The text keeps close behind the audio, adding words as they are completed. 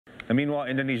And meanwhile,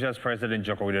 Indonesia's President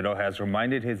Joko Widodo has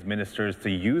reminded his ministers to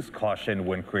use caution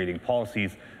when creating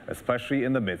policies, especially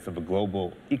in the midst of a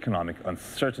global economic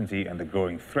uncertainty and the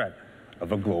growing threat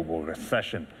of a global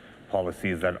recession.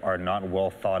 Policies that are not well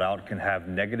thought out can have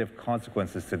negative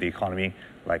consequences to the economy,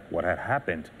 like what had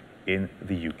happened in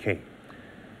the UK.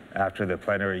 After the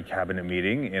plenary cabinet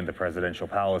meeting in the presidential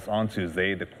palace on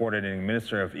Tuesday, the coordinating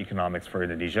minister of economics for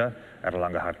Indonesia,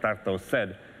 Erlangga Hartarto,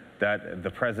 said that the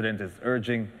president is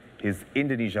urging his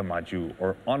Indonesia Maju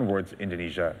or Onwards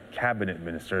Indonesia cabinet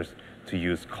ministers to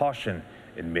use caution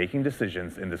in making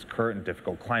decisions in this current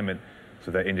difficult climate so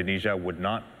that Indonesia would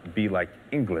not be like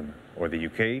England or the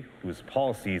UK, whose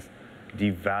policies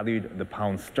devalued the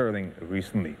pound sterling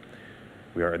recently.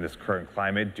 We are in this current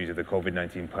climate due to the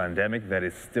COVID-19 pandemic that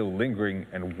is still lingering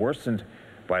and worsened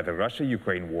by the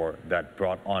Russia-Ukraine war that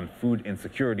brought on food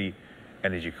insecurity,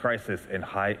 energy crisis, and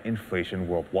high inflation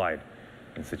worldwide.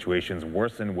 And situations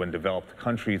worsen when developed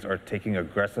countries are taking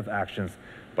aggressive actions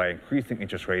by increasing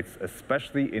interest rates,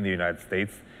 especially in the United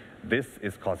States. This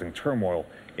is causing turmoil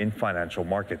in financial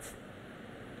markets.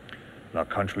 Now,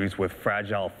 countries with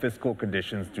fragile fiscal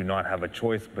conditions do not have a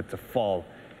choice but to fall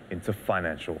into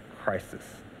financial crisis.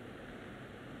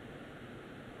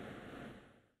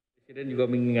 Presiden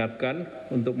juga mengingatkan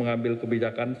untuk mengambil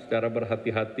kebijakan secara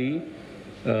berhati-hati,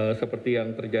 seperti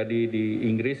yang terjadi di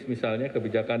Inggris misalnya,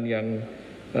 kebijakan yang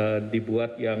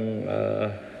dibuat yang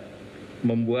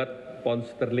membuat pound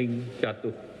sterling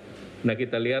jatuh. Nah,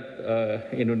 kita lihat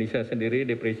Indonesia sendiri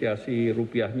depresiasi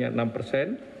rupiahnya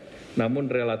 6%, namun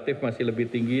relatif masih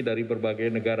lebih tinggi dari berbagai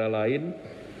negara lain,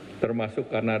 termasuk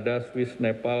Kanada, Swiss,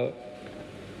 Nepal,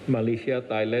 Malaysia,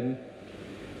 Thailand,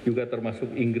 juga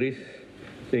termasuk Inggris,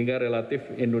 sehingga relatif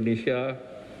Indonesia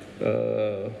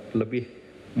lebih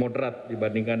moderat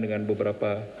dibandingkan dengan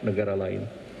beberapa negara lain.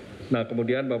 Nah,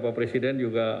 kemudian Bapak Presiden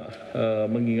juga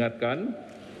mengingatkan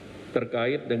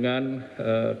terkait dengan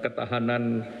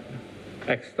ketahanan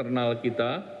eksternal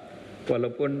kita,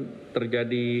 walaupun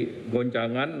terjadi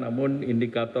goncangan, namun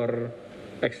indikator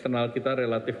eksternal kita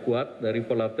relatif kuat. Dari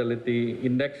volatility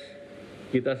index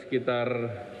kita sekitar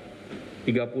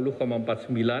 30,49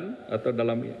 atau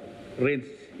dalam range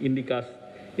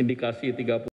indikasi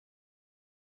 30.